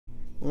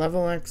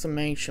Level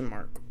exclamation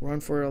mark. Run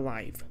for your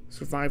life.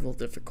 Survival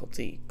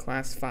difficulty.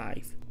 Class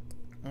 5.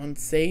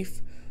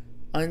 Unsafe,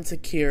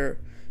 unsecure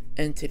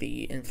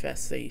entity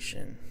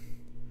infestation.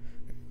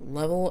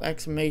 Level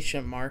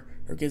exclamation mark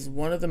is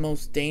one of the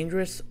most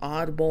dangerous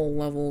oddball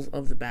levels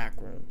of the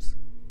Backrooms.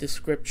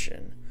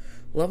 Description.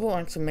 Level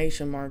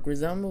exclamation mark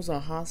resembles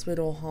a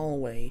hospital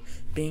hallway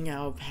being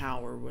out of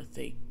power with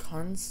a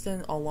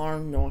constant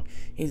alarm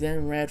noise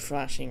and red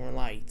flashing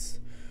lights.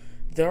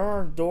 There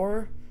are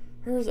doors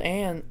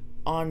and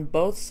on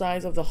both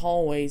sides of the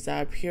hallways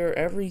that appear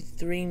every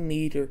 3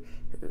 meters,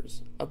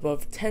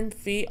 above 10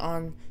 feet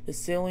on the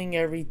ceiling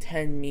every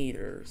 10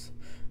 meters.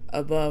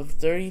 Above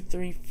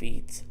 33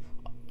 feet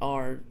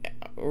are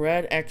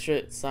red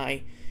exit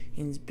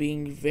signs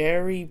being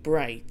very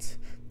bright.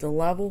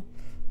 The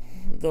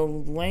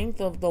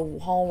length of the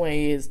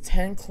hallway is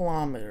 10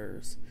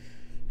 kilometers.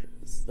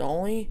 The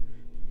only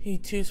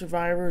 2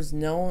 survivors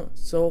known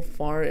so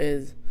far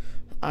is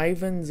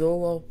Ivan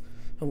Zulu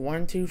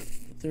 1, 2,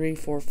 3,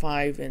 4,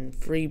 5 and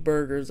Free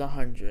Burgers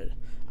 100.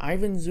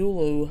 Ivan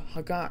Zulu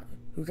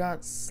who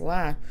got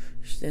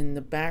slashed in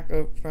the back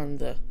from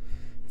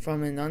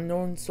an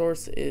unknown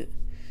source is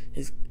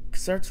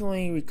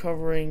certainly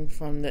recovering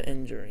from the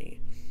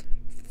injury.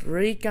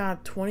 Free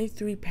got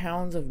 23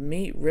 pounds of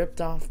meat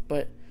ripped off,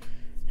 but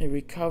he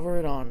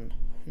recovered on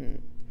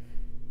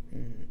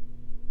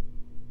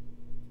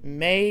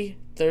May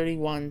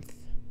 31st,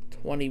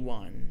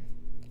 21.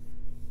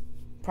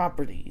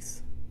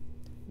 Properties.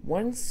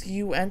 Once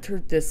you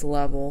enter this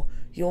level,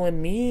 you'll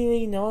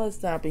immediately notice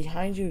that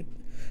behind you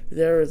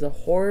there is a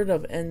horde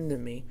of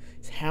enemy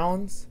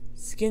hounds,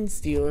 skin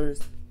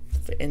stealers,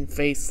 and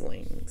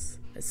facelings,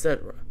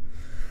 etc.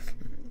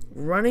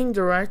 Running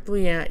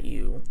directly at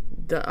you.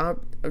 The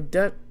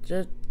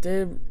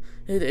objective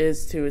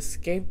is to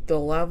escape the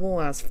level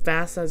as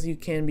fast as you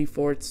can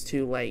before it's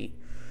too late.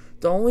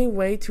 The only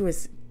way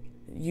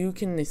you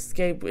can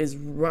escape is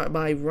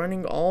by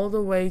running all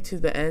the way to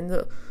the end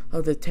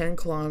of the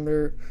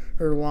 10-kilometer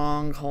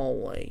long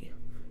hallway.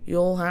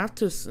 You'll have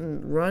to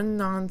run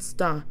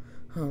non-stop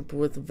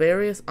with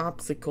various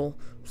obstacles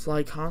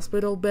like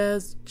hospital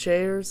beds,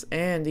 chairs,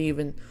 and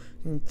even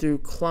through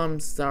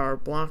clumps that are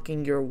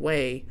blocking your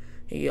way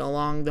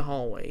along the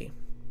hallway.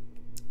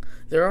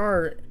 There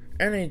are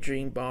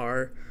energy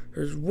bars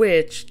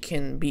which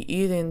can be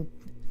eaten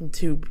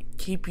to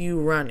keep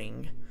you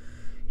running.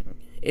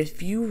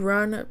 If you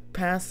run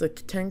past the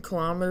 10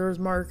 kilometers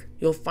mark,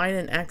 you'll find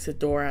an exit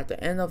door at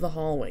the end of the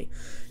hallway.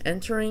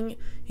 Entering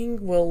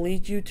will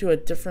lead you to a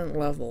different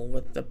level,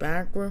 with the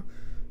background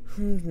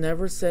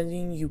never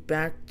sending you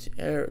back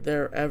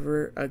there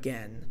ever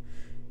again.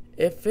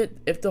 If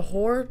the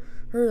horde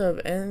of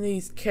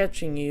enemies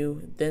catching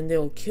you, then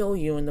they'll kill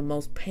you in the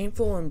most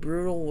painful and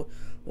brutal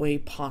way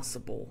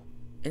possible.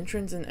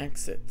 Entrance and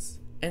exits.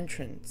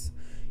 Entrance.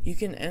 You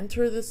can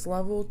enter this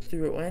level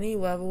through any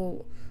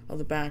level of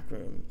the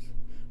Backrooms.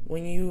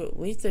 When you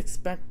least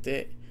expect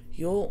it,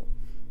 you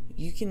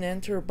can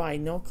enter by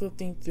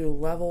no-clicking through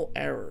level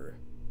error.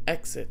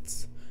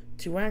 Exits.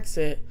 To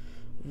exit,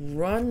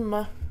 one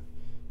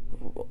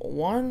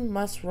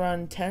must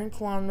run 10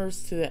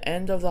 kilometers to the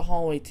end of the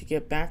hallway to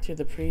get back to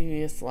the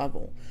previous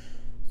level.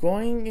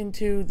 Going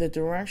into the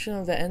direction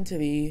of the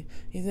entity,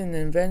 and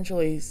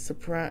eventually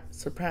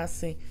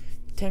surpassing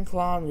 10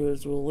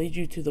 kilometers will lead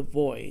you to the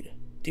void.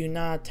 Do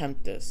not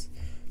attempt this.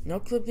 No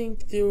clicking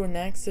through an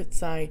exit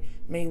site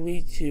may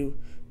lead to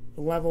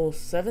level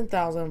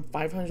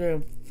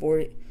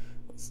 7,540,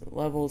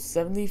 level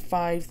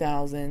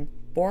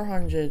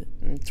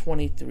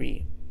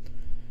 75,423.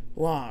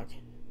 Log.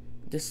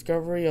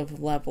 Discovery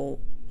of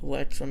level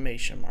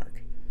exclamation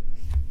mark.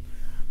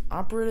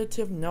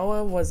 Operative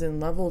Noah was in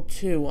level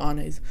 2 on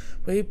his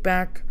way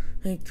back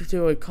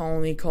to a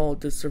colony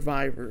called the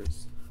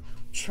Survivors,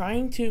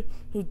 trying to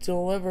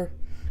deliver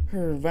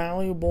her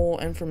valuable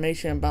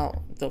information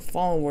about the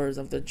followers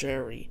of the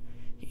Jerry.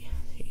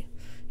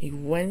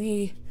 When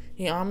he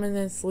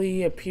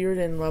ominously appeared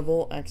in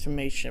level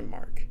exclamation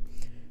mark.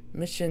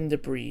 Mission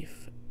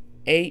debrief.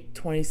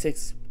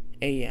 8:26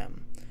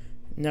 a.m.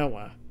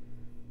 Noah,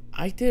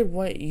 I did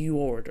what you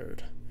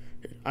ordered.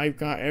 I've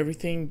got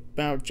everything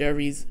about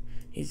Jerry's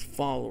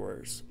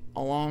followers,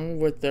 along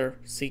with their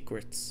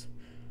secrets.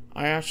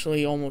 I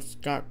actually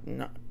almost got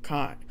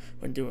caught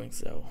when doing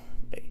so.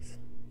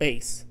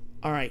 Base.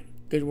 Alright,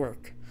 good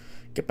work.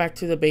 Get back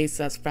to the base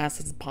as fast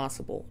as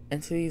possible.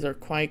 Entities are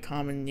quite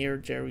common near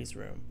Jerry's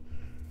room.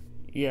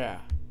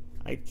 Yeah,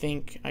 I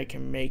think I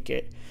can make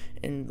it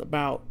in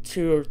about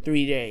 2 or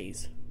 3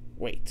 days.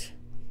 Wait,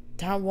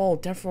 that wall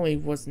definitely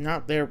was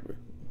not there.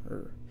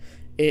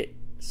 It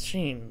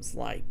seems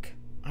like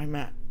I'm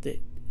at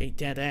a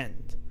dead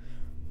end.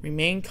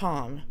 Remain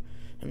calm,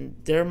 and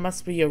there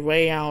must be a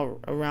way out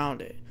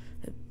around it.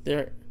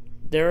 There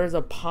is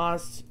a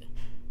pause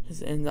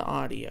in the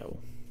audio.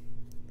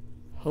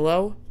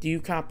 Hello? Do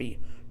you copy?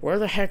 Where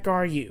the heck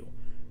are you?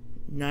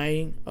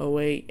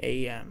 9:08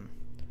 a.m.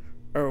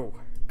 Oh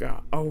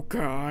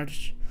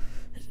gosh.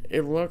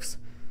 It looks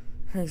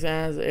It's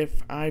as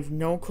if I've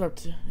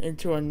no-clipped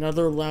into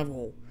another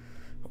level.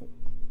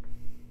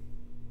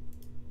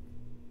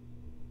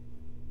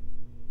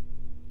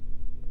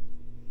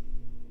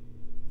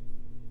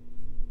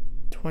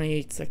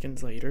 28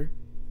 seconds later.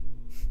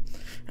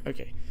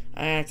 Okay,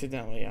 I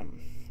accidentally,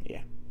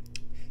 yeah.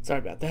 Sorry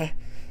about that.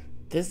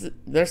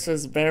 This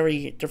is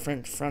very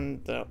different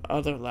from the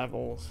other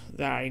levels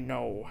that I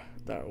know,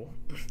 though.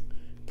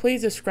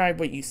 Please describe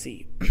what you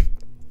see.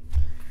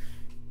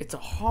 It's a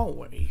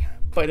hallway,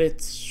 but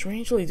it's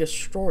strangely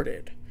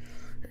distorted.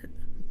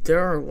 There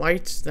are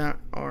lights that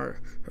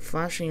are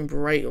flashing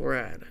bright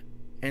red,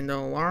 and the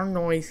alarm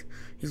noise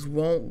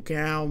won't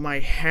get out of my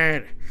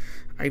head.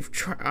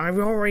 I've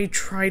already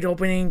tried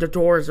opening the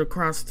doors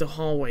across the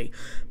hallway,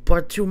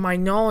 but to my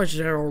knowledge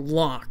they are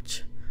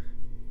locked.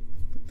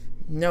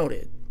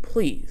 Noted.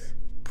 Please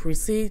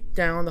proceed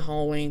down the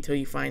hallway until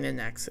you find an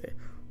exit.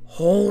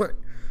 Hold it.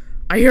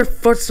 I hear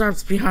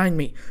footsteps behind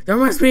me. There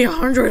must be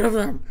 100 of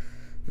them.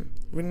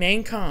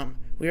 Remain calm.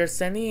 We are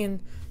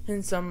sending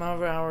in some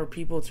of our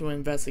people to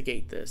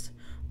investigate this.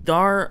 They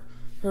are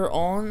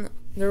on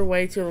their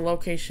way to the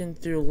location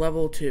through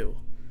level 2.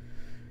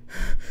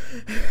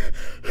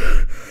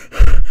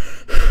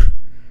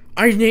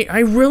 I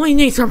really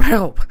need some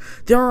help.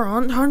 There are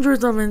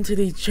hundreds of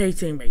entities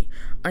chasing me.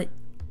 I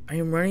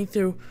am running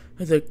through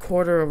the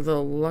quarter of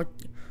the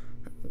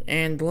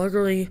and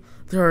luckily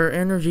there are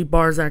energy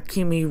bars that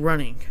keep me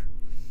running.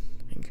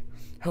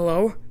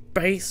 Hello?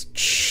 Base?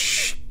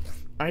 Shh.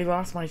 I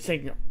lost my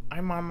signal.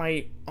 I'm on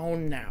my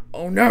own now.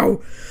 Oh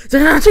no! The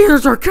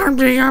Nazis are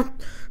coming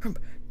up!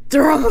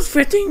 They're almost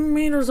 15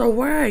 meters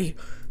away!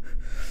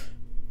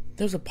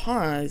 There's a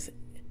pause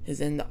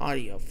in the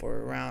audio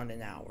for around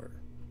an hour.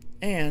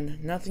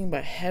 And nothing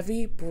but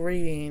heavy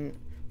breathing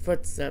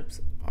footsteps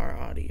are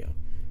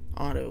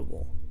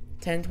audible.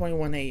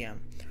 10:21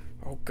 a.m.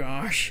 Oh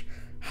gosh,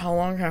 how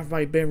long have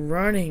I been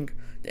running?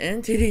 The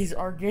entities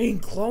are getting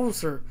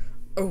closer.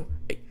 Oh,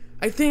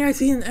 I think I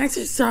see an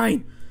exit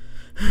sign.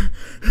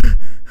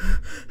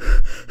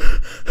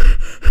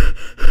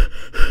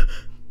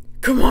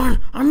 Come on,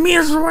 I'm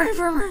meters away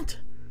from it.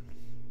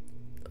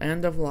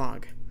 End of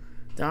log.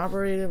 The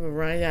operator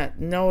arrived at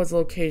Noah's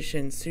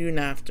location soon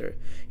after.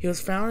 He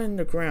was found in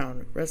the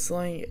ground,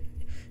 wrestling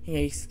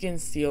a skin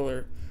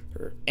stealer,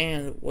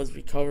 and was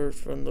recovered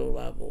from the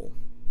level.